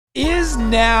Is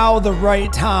now the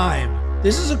right time?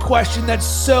 This is a question that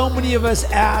so many of us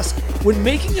ask when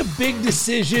making a big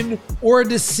decision or a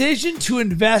decision to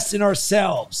invest in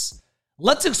ourselves.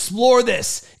 Let's explore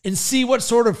this and see what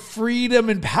sort of freedom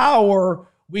and power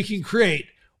we can create.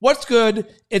 What's good?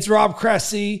 It's Rob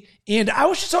Cressy, and I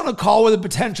was just on a call with a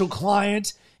potential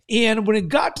client, and when it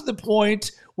got to the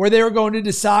point where they were going to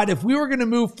decide if we were going to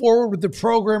move forward with the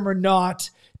program or not,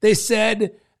 they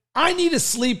said, I need to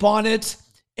sleep on it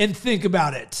and think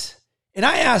about it. And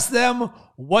I asked them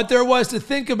what there was to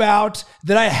think about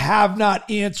that I have not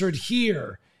answered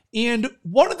here. And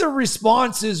one of the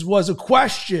responses was a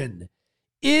question: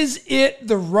 is it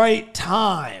the right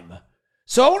time?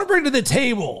 So I want to bring to the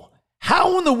table,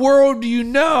 how in the world do you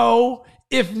know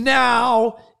if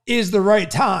now is the right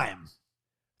time?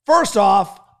 First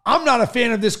off, I'm not a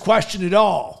fan of this question at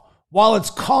all. While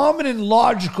it's common and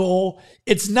logical,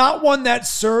 it's not one that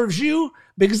serves you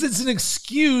because it's an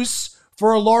excuse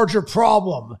for a larger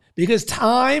problem, because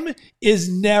time is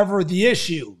never the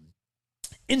issue.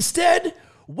 Instead,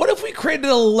 what if we created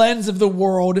a lens of the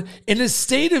world in a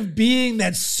state of being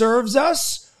that serves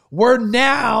us, where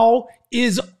now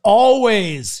is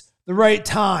always the right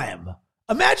time?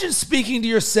 Imagine speaking to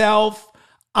yourself,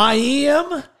 I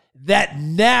am that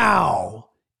now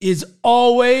is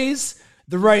always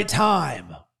the right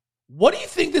time. What do you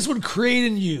think this would create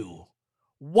in you?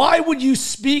 Why would you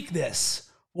speak this?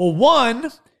 Well, one,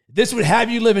 this would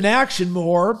have you live in action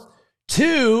more.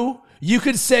 Two, you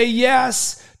could say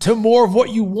yes to more of what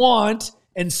you want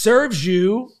and serves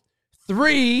you.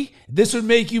 Three, this would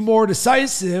make you more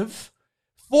decisive.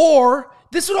 Four,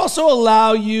 this would also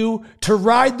allow you to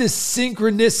ride the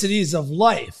synchronicities of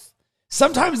life.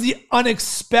 Sometimes the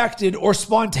unexpected or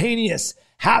spontaneous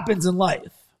happens in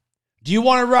life. Do you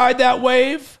want to ride that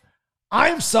wave?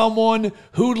 I'm someone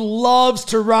who loves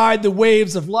to ride the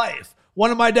waves of life. One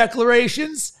of my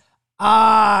declarations,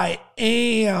 I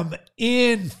am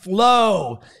in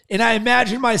flow. And I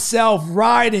imagine myself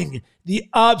riding the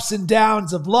ups and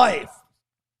downs of life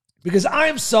because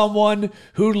I'm someone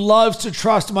who loves to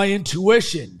trust my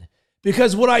intuition.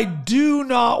 Because what I do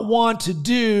not want to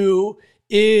do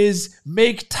is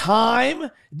make time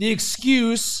the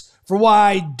excuse for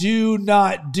why I do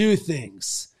not do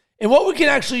things. And what we can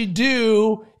actually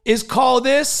do is call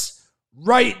this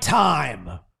right time.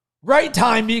 Right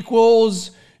time equals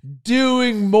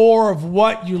doing more of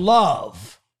what you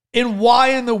love. And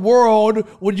why in the world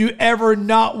would you ever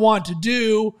not want to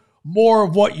do more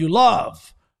of what you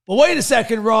love? But wait a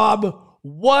second, Rob.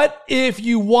 What if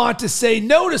you want to say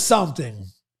no to something?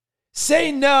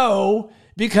 Say no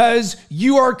because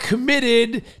you are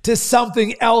committed to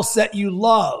something else that you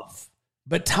love.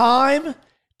 But time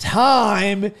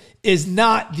is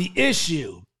not the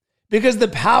issue, because the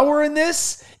power in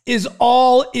this is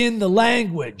all in the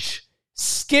language.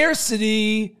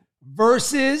 Scarcity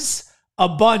versus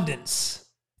abundance.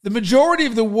 The majority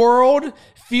of the world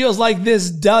feels like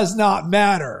this does not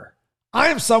matter. I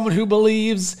am someone who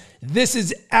believes this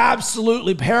is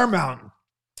absolutely paramount,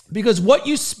 because what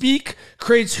you speak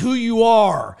creates who you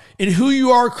are, and who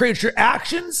you are creates your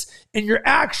actions, and your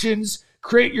actions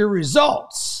create your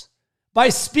results. By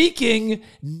speaking,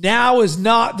 now is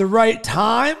not the right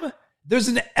time, there's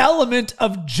an element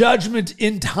of judgment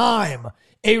in time,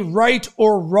 a right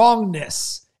or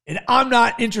wrongness. And I'm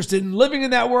not interested in living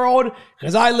in that world,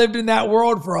 because I lived in that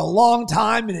world for a long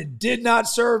time and it did not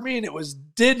serve me, and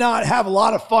did not have a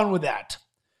lot of fun with that.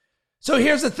 So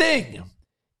here's the thing.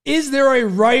 Is there a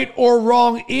right or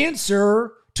wrong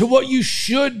answer to what you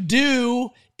should do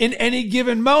in any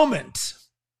given moment?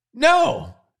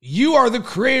 No. You are the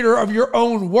creator of your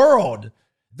own world.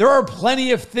 There are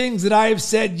plenty of things that I have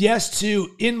said yes to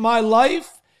in my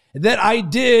life that I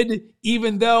did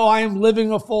even though I am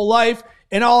living a full life.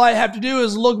 And all I have to do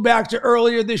is look back to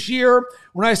earlier this year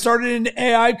when I started an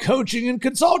AI coaching and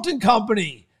consulting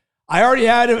company. I already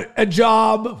had I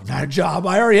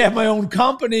already had my own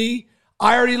company.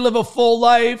 I already live a full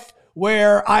life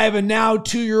where I have a now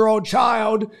 2-year-old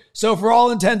child. So for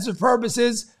all intents and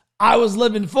purposes, I was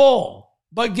living full.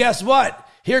 But guess what?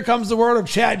 Here comes the world of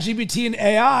ChatGPT and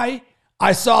AI.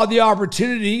 I saw the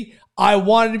opportunity. I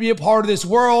wanted to be a part of this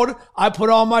world. I put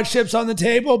all my chips on the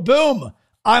table. Boom.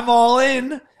 I'm all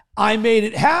in. I made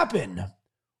it happen.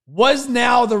 Was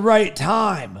now the right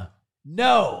time?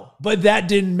 No, but that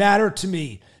didn't matter to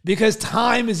me, because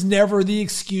time is never the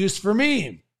excuse for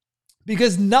me.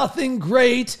 Because nothing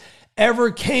great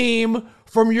ever came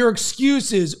from your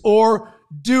excuses or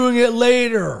doing it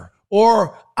later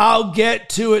or I'll get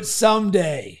to it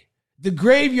someday. The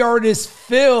graveyard is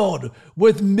filled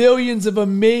with millions of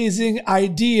amazing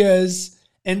ideas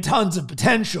and tons of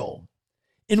potential.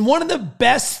 And one of the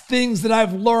best things that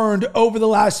I've learned over the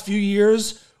last few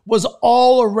years was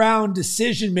all around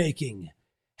decision making.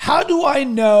 How do I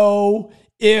know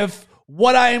if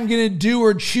what I am going to do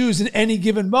or choose in any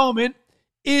given moment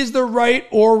is the right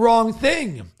or wrong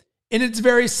thing? And it's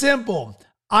very simple.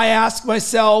 I ask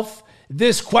myself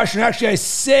this question. Actually, I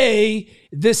say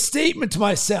this statement to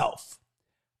myself.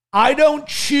 I don't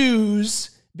choose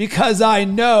because I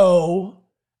know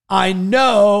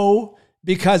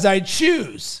because I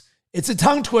choose. It's a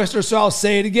tongue twister, so I'll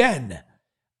say it again.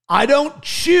 I don't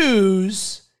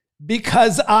choose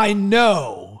because I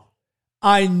know.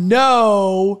 I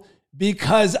know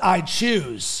because I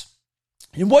choose.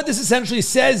 And what this essentially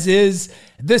says is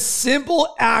the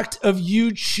simple act of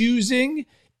you choosing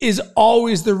is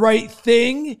always the right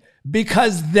thing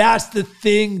because that's the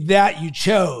thing that you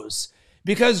chose.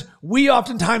 Because we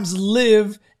oftentimes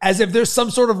live as if there's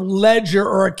some sort of ledger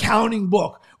or accounting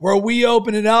book where we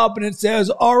open it up and it says,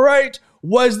 all right,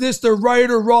 was this the right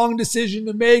or wrong decision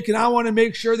to make? And I want to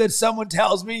make sure that someone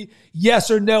tells me yes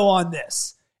or no on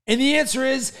this. And the answer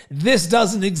is this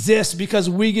doesn't exist because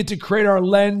we get to create our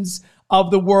lens of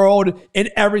the world in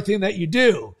everything that you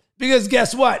do. Because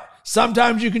guess what?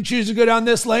 Sometimes you can choose to go down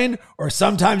this lane or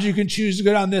sometimes you can choose to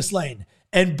go down this lane.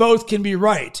 And both can be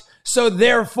right. So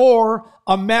therefore,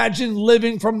 imagine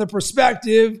living from the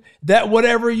perspective that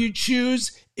whatever you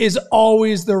choose is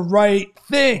always the right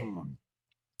thing.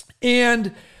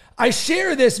 And I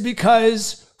share this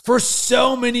because for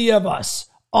so many of us,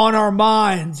 on our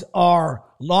minds are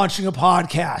launching a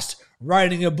podcast,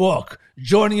 writing a book,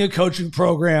 joining a coaching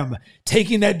program,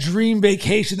 taking that dream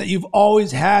vacation that you've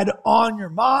always had on your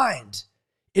mind.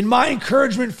 And my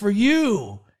encouragement for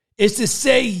you is to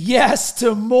say yes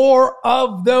to more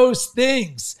of those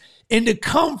things and to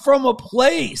come from a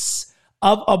place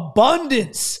of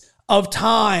abundance of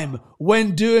time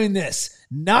when doing this.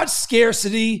 Not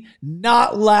scarcity,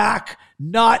 not lack,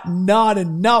 not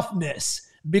enoughness.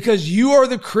 Because you are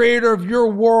the creator of your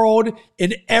world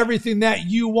and everything that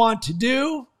you want to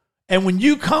do. And when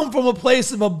you come from a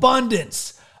place of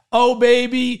abundance, oh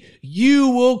baby, you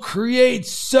will create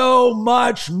so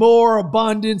much more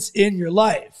abundance in your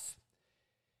life.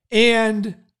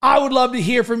 And I would love to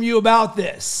hear from you about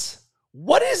this.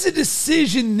 What is a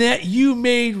decision that you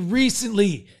made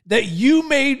recently that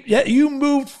you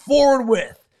moved forward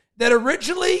with that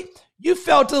originally you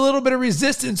felt a little bit of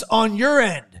resistance on your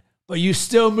end, but you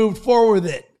still moved forward with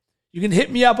it? You can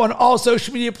hit me up on all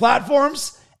social media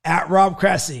platforms at Rob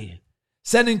Cressy.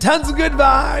 Sending tons of good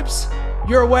vibes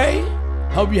your way.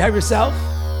 Hope you have yourself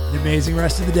an amazing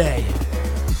rest of the day.